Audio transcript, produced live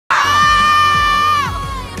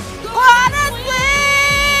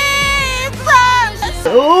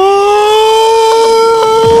Oh!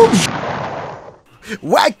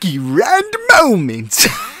 Wacky random moments.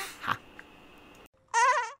 I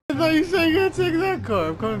thought you said you were gonna take that car.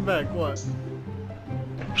 I'm coming back. What?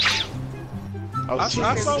 I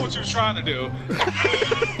saw what you were trying to do.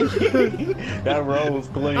 That road was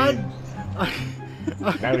clean.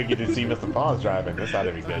 Now we get to see Mr. Paul's driving. This ought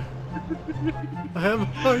to be good. I have a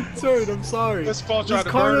hard turn. I'm sorry. This car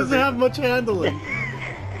doesn't have much handling.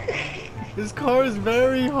 This car is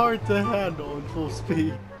very hard to handle in full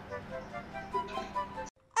speed.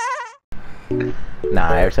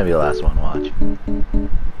 Nah, every time be the last one. Watch.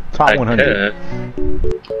 Top 100.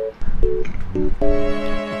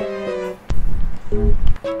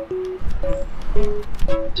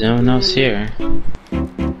 No one else here.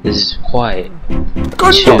 This is quiet.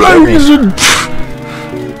 Guns blazing!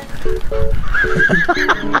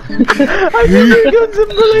 I hear guns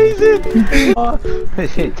blazing! Oh,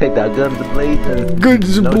 take that guns blazing.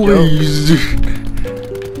 Guns blazing!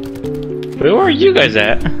 Where are you guys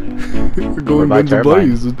at? We're going guns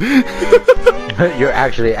blazing. You're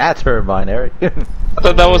actually at Turbine, Eric. I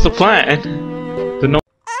thought that was the plan.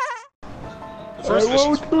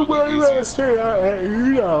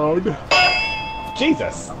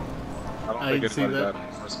 Jesus! I didn't see that.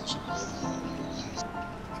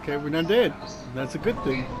 Okay, we're not dead. That's a good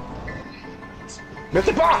thing.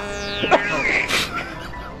 Mr. Boss!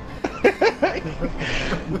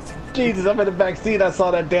 Jesus, I'm in the back seat. I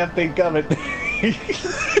saw that damn thing coming.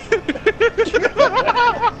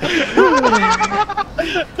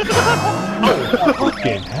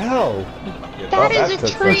 Fucking hell! That is a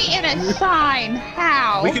tree and a sign.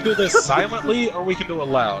 How? We can do this silently, or we can do it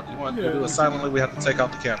loud. You want to do it silently? We have to take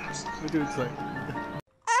out the cameras. We do it silently.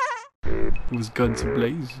 It was guns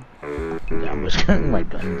blazing. Yeah, I was getting my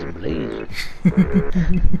guns blazing.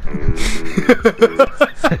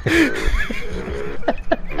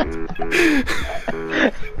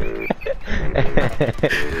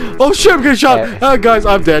 Oh shit, I'm getting shot! Guys,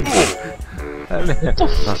 I'm dead.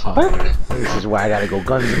 This is why I gotta go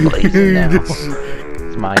guns blazing now.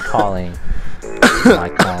 It's my calling. It's my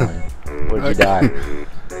calling. Where'd you die?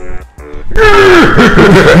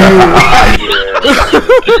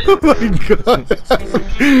 Oh my god!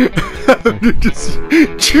 Just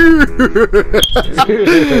cheer.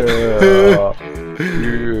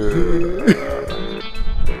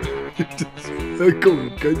 Go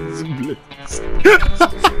guns blazing.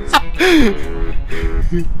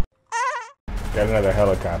 Got another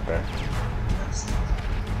helicopter.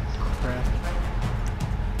 Crap.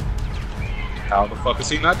 How the fuck is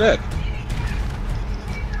he not dead?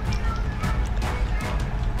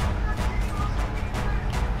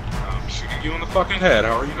 I'm shooting you in the fucking head.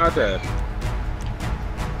 How are you not dead?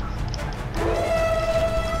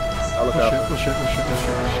 Helicopter. Oh shit, oh shit, oh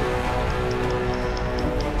shit, oh shit.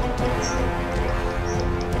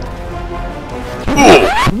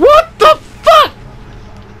 What the fuck?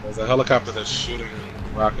 There's a helicopter that's shooting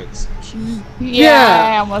rockets.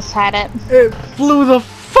 Yeah, I almost had it. It flew the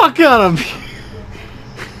fuck out of me.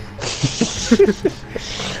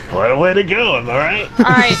 What a way to go, am I right?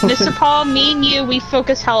 Alright, Mr. Paul, me and you, we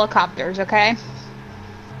focus helicopters, okay?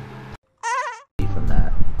 From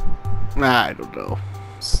that. I don't know.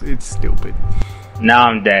 It's stupid. Now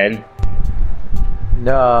I'm dead.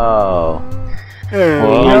 No.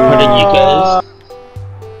 Well, I'm putting you guys.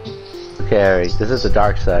 Okay, Eric, this is the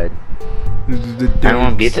dark side. I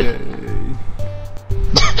won't get it.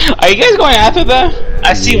 Are you guys going after that?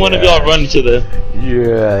 I see one of y'all run to the.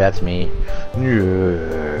 Yeah, that's me.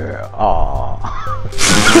 Yeah. Aww.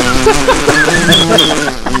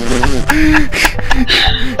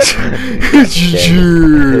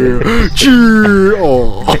 Cheer.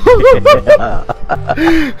 Oh.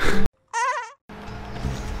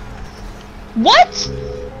 What?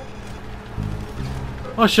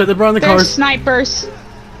 Oh shit, they brought in the There's cars. snipers.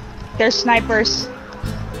 There's snipers.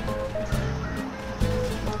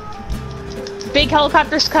 Big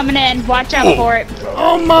helicopter's coming in. Watch out for it.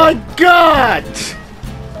 Oh my god!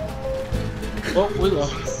 Well, we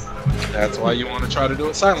lost. That's why you want to try to do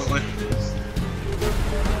it silently.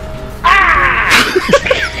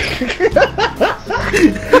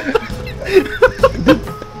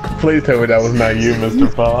 Please tell me that was not you, Mr.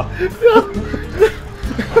 Paul.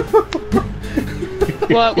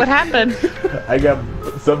 What happened? I got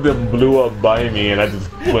something blew up by me and I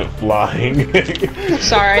just went flying.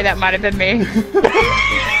 Sorry, that might have been me.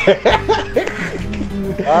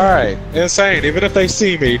 Alright, insane. Even if they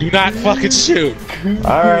see me, do not fucking shoot.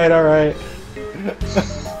 Alright, alright.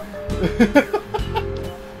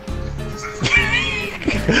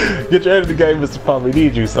 Get your head in the game, Mr. Paul. We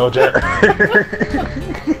need you, soldier.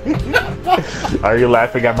 Are you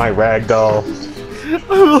laughing at my ragdoll?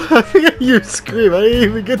 I'm laughing at your scream. I didn't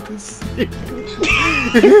even get to see.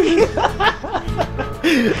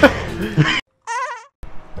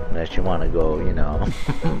 Unless you want to go, you know.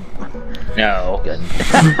 No.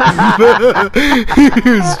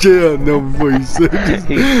 Here's Jay on no voice.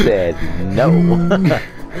 He said no. Oh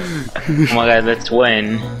my god, let's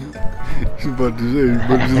win. But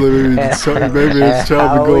maybe it's time to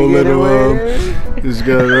go let him he's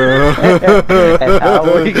got how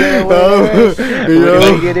are we gonna win? What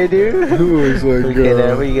are we gonna do? It's like, We're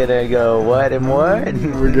gonna go what and what?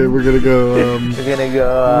 we're gonna go We're gonna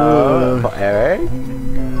go Eric?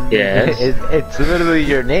 Yes. It's literally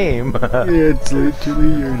your name. yeah, it's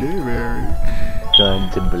literally your name, Eric.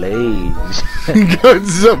 Guns ablaze.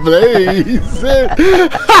 Guns ablaze.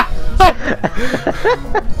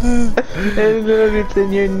 Look, it's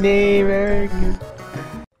in your name, Eric.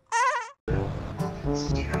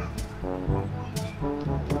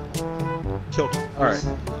 Killed him. Alright.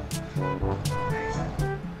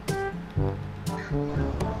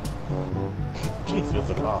 Jeez, what's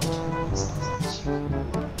it off?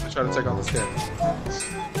 Let's try to take out this camera.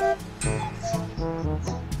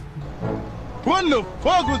 What the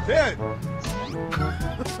fuck was that?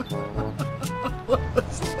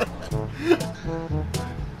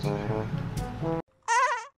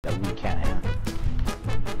 That we can't handle.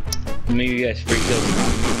 Maybe you guys freaked out.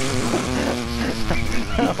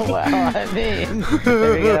 Well, I mean, if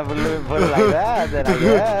you're gonna put it like that, then I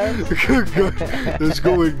guess. Let's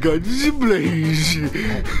go with guns ablaze.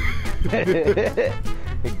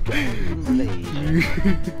 Guns ablaze.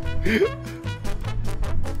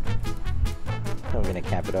 I'm gonna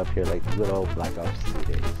camp it up here like the good old Black Ops 3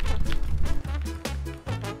 days.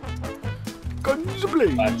 Guns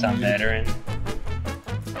ablaze. Bots on veteran.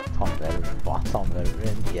 Boss on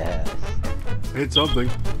veteran, yes. Hit something.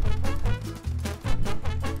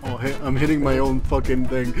 Oh, I'm hitting my own fucking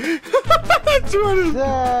thing. That's what it is.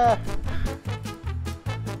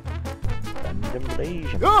 Guns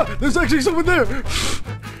ablaze. Ah, there's actually someone there.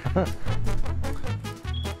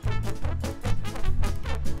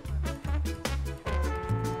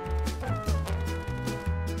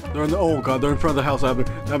 They're in the, oh god, they're in front of the house, Abner.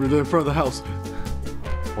 Abner, they're in front of the house.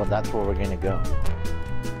 Well, that's where we're gonna go.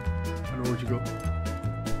 I know where'd you go.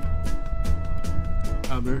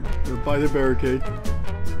 Abner, they're by the barricade.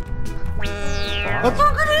 I threw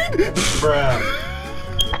a grenade! Bruh.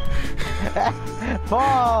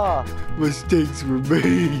 Fall! Mistakes were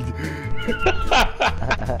made.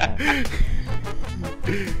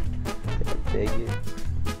 Take it.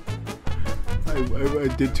 I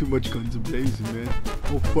did too much guns and blazing, man.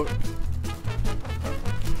 Oh fuck.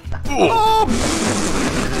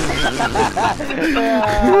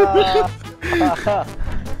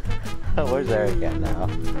 Where's Eric at now?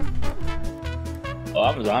 Well,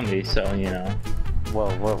 I'm a zombie, so you know.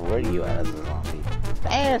 Well, where are you at as a zombie?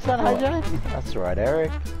 Hey, it's not hijack. That's right,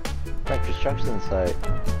 Eric. Got construction site.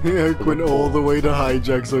 Eric went all the way to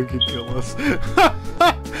hijack so he could kill us. Yeah,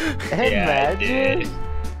 Imagine.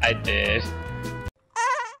 I did.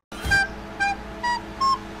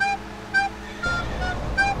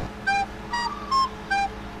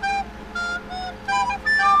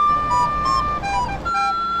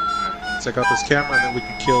 Take out this camera and then we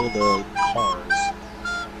can kill the cars.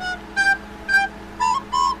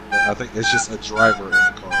 I think it's just a driver in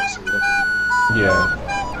the car, so we have to Yeah,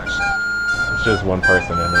 actually. it's just one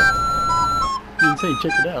person in it. You didn't say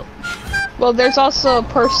check it out. Well, there's also a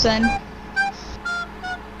person.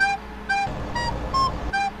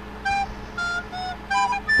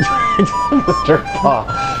 Mr. Paul,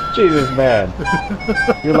 Jesus man,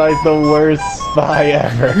 you're like the worst spy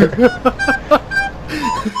ever.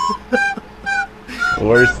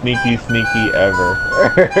 Worst sneaky ever.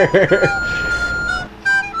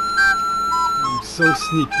 I'm so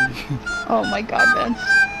sneaky. Oh my god, Vince.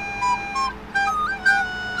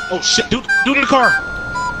 Oh shit, dude in the car!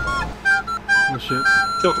 Oh shit.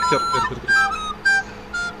 Kill him.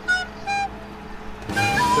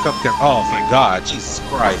 Look up the camera. Oh my god, Jesus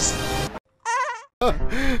Christ.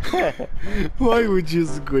 Why would you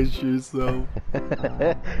squish yourself?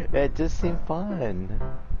 It just seemed fun.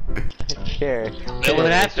 Here. Hey,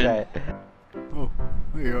 what happened? Try it. Oh,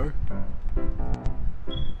 there you are.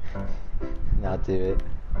 Now do it.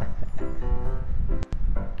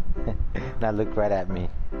 Now look right at me.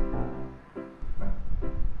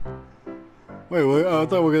 Wait, I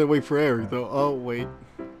thought we were gonna wait for Eric though. Oh, wait.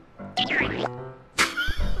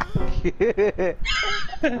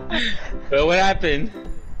 Well, what happened?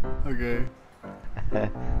 Okay.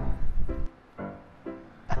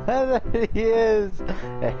 There he is.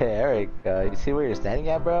 Hey, Eric, you see where you're standing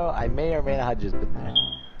at, bro? I may or may not have just been there.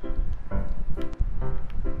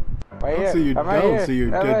 Right here. I don't see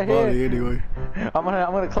your I'm dead right body here. anyway. I'm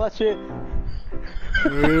gonna clutch it.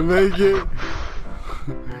 We're gonna make it.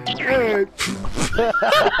 Hey.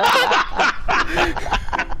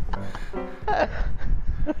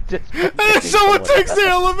 Hey, someone takes the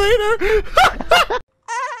elevator.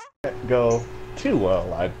 Go too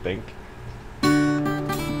well, I think.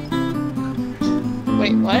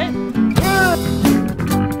 Wait, what?